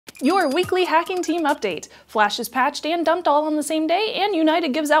Your weekly hacking team update. Flash is patched and dumped all on the same day, and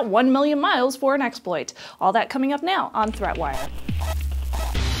United gives out 1 million miles for an exploit. All that coming up now on ThreatWire.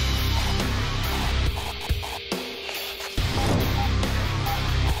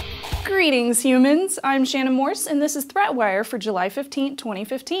 Greetings, humans! I'm Shannon Morse, and this is ThreatWire for July 15,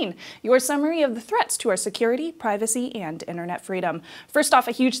 2015, your summary of the threats to our security, privacy, and internet freedom. First off,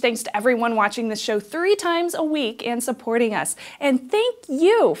 a huge thanks to everyone watching this show 3 times a week and supporting us. And thank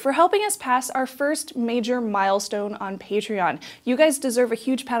you for helping us pass our first major milestone on Patreon. You guys deserve a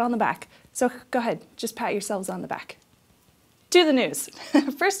huge pat on the back. So go ahead, just pat yourselves on the back. To the news.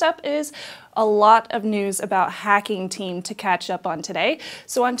 First up is a lot of news about Hacking Team to catch up on today.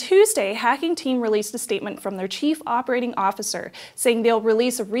 So on Tuesday, Hacking Team released a statement from their chief operating officer saying they'll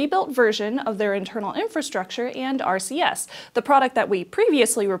release a rebuilt version of their internal infrastructure and RCS, the product that we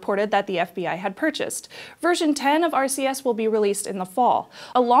previously reported that the FBI had purchased. Version 10 of RCS will be released in the fall.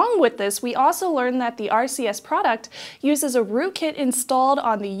 Along with this, we also learned that the RCS product uses a rootkit installed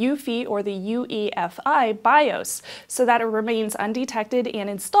on the UEFI or the UEFI BIOS so that it remains undetected and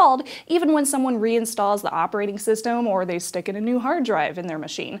installed even when someone reinstalls the operating system or they stick in a new hard drive in their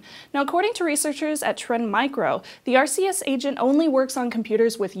machine. Now, according to researchers at Trend Micro, the RCS agent only works on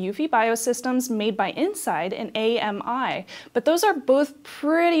computers with UEFI BIOS systems made by Inside and AMI, but those are both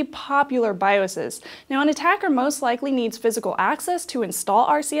pretty popular BIOSes. Now, an attacker most likely needs physical access to install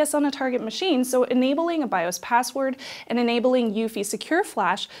RCS on a target machine, so enabling a BIOS password and enabling UEFI Secure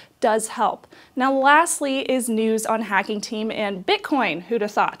Flash does help. Now, lastly is news on Hacking Team and Bitcoin. Who'd have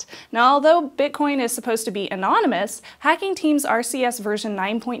thought? Now, although Bitcoin is supposed to be anonymous, Hacking Team's RCS version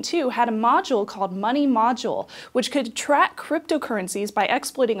 9.2 had a module called Money Module, which could track cryptocurrencies by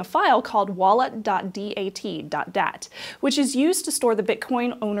exploiting a file called wallet.dat, which is used to store the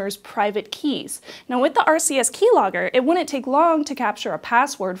Bitcoin owner's private keys. Now, with the RCS keylogger, it wouldn't take long to capture a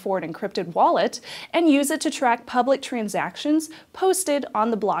password for an encrypted wallet and use it to track public transactions posted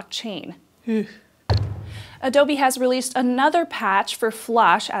on the blockchain. Adobe has released another patch for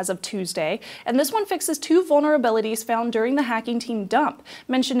Flash as of Tuesday, and this one fixes 2 vulnerabilities found during the Hacking Team dump,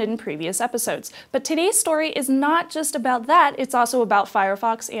 mentioned in previous episodes. But today's story is not just about that, it's also about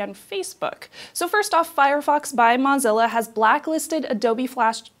Firefox and Facebook. So first off, Firefox by Mozilla has blacklisted Adobe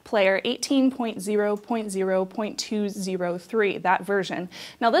Flash Player 18.0.0.203, that version.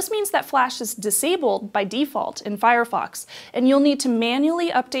 Now this means that Flash is disabled by default in Firefox, and you'll need to manually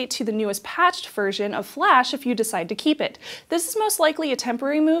update to the newest patched version of Flash if you decide to keep it. This is most likely a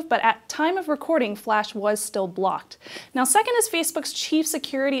temporary move, but at time of recording, Flash was still blocked. Now second is Facebook's chief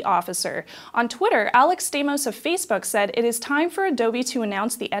security officer. On Twitter, Alex Stamos of Facebook said it is time for Adobe to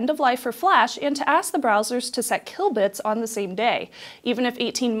announce the end of life for Flash and to ask the browsers to set kill bits on the same day. Even if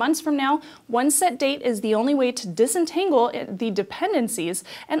 18 months from now, one set date is the only way to disentangle the dependencies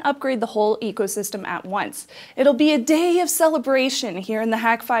and upgrade the whole ecosystem at once. It'll be a day of celebration here in the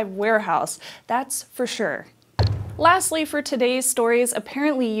Hack5 warehouse, that's for sure. Lastly, for today's stories,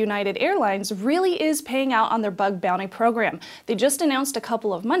 apparently United Airlines really is paying out on their bug bounty program. They just announced a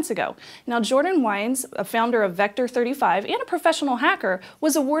couple of months ago. Now, Jordan Wines, a founder of Vector35 and a professional hacker,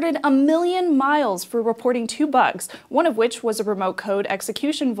 was awarded 1 million miles for reporting 2 bugs, one of which was a remote code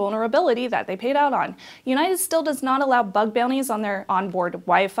execution vulnerability that they paid out on. United still does not allow bug bounties on their onboard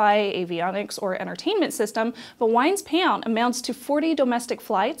Wi-Fi, avionics, or entertainment system, but Wines' payout amounts to 40 domestic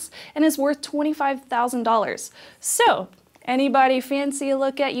flights and is worth $25,000. So, anybody fancy a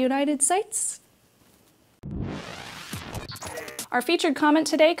look at United sites? Our featured comment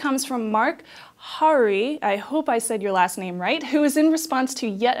today comes from Mark Hari, I hope I said your last name right, who is in response to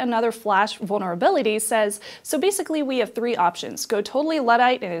yet another Flash vulnerability, says, so basically we have 3 options. Go totally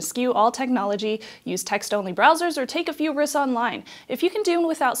Luddite and eschew all technology, use text-only browsers, or take a few risks online. If you can do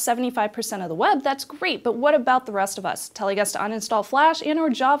without 75% of the web, that's great, but what about the rest of us? Telling us to uninstall Flash and or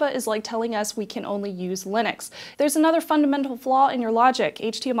Java is like telling us we can only use Linux. There's another fundamental flaw in your logic.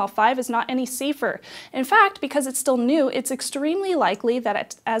 HTML5 is not any safer. In fact, because it's still new, it's extremely likely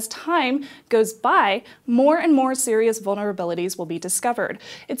that as time goes by, more and more serious vulnerabilities will be discovered.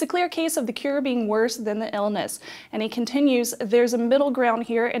 It's a clear case of the cure being worse than the illness. And he continues, there's a middle ground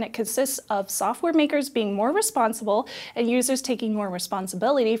here, and it consists of software makers being more responsible and users taking more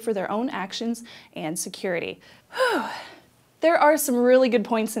responsibility for their own actions and security. Whew. There are some really good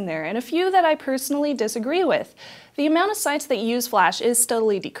points in there, and a few that I personally disagree with. The amount of sites that use Flash is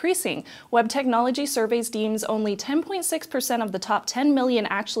steadily decreasing. Web Technology Surveys deems only 10.6% of the top 10 million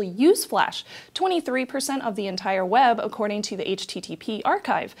actually use Flash, 23% of the entire web according to the HTTP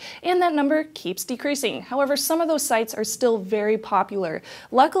archive, and that number keeps decreasing. However, some of those sites are still very popular.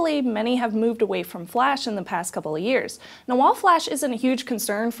 Luckily, many have moved away from Flash in the past couple of years. Now, while Flash isn't a huge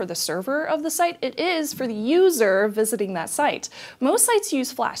concern for the server of the site, it is for the user visiting that site. Most sites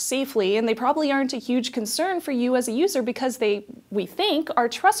use Flash safely, and they probably aren't a huge concern for you as a user because we think, are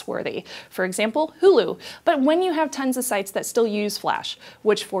trustworthy. For example, Hulu. But when you have tons of sites that still use Flash,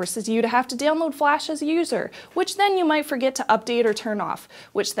 which forces you to have to download Flash as a user, which then you might forget to update or turn off,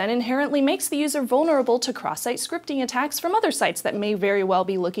 which then inherently makes the user vulnerable to cross-site scripting attacks from other sites that may very well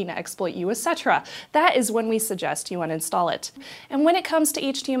be looking to exploit you, etc. That is when we suggest you uninstall it. And when it comes to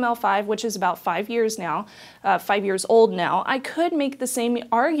HTML5, which is about 5 years old now, I could make the same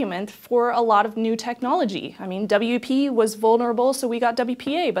argument for a lot of new technology. I mean, WP was vulnerable, so we got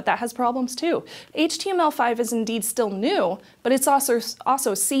WPA, but that has problems too. HTML5 is indeed still new, but it's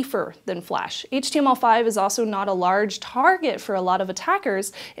also safer than Flash. HTML5 is also not a large target for a lot of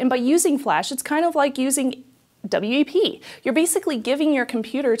attackers, and by using Flash, it's kind of like using WAP. You're basically giving your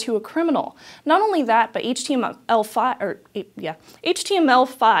computer to a criminal. Not only that, but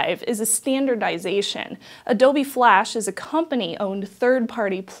HTML5 is a standardization. Adobe Flash is a company-owned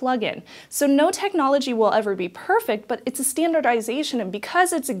third-party plugin. So no technology will ever be perfect, but it's a standardization, and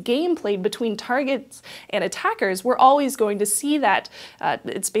because it's a game played between targets and attackers, we're always going to see that.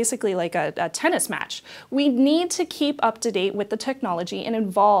 It's basically like a tennis match. We need to keep up to date with the technology and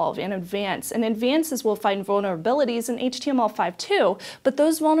evolve and advance. And advances will find vulnerabilities in HTML5 too, but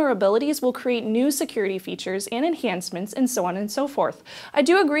those vulnerabilities will create new security features and enhancements and so on and so forth. I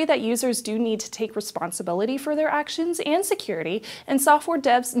do agree that users do need to take responsibility for their actions and security, and software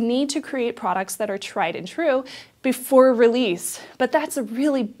devs need to create products that are tried and true before release. But that's a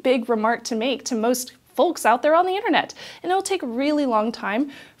really big remark to make to most folks out there on the internet, and it'll take a really long time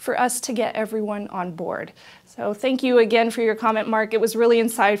for us to get everyone on board. So thank you again for your comment, Mark. It was really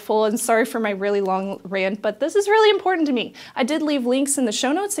insightful, and sorry for my really long rant, but this is really important to me. I did leave links in the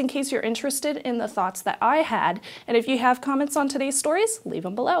show notes in case you're interested in the thoughts that I had, and if you have comments on today's stories, leave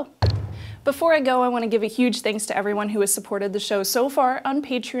them below. Before I go, I want to give a huge thanks to everyone who has supported the show so far on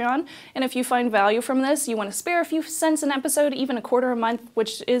Patreon. And if you find value from this, you want to spare a few cents an episode, even a quarter a month,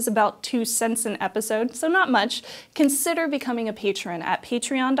 which is about 2 cents an episode, so not much, consider becoming a patron at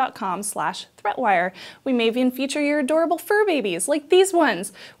patreon.com/threatwire. We may even feature your adorable fur babies, like these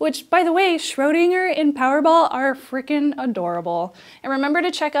ones, which, by the way, Schrodinger and Powerball are freaking adorable. And remember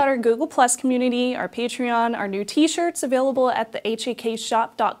to check out our Google Plus community, our Patreon, our new t-shirts available at the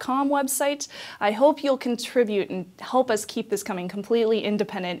hakshop.com website. I hope you'll contribute and help us keep this coming completely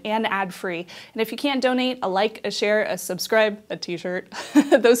independent and ad-free. And if you can't donate, a like, a share, a subscribe, a t-shirt,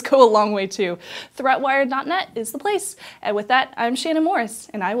 those go a long way too. Threatwire.net is the place. And with that, I'm Shannon Morris,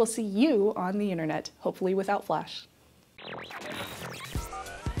 and I will see you on the internet, hopefully without Flash.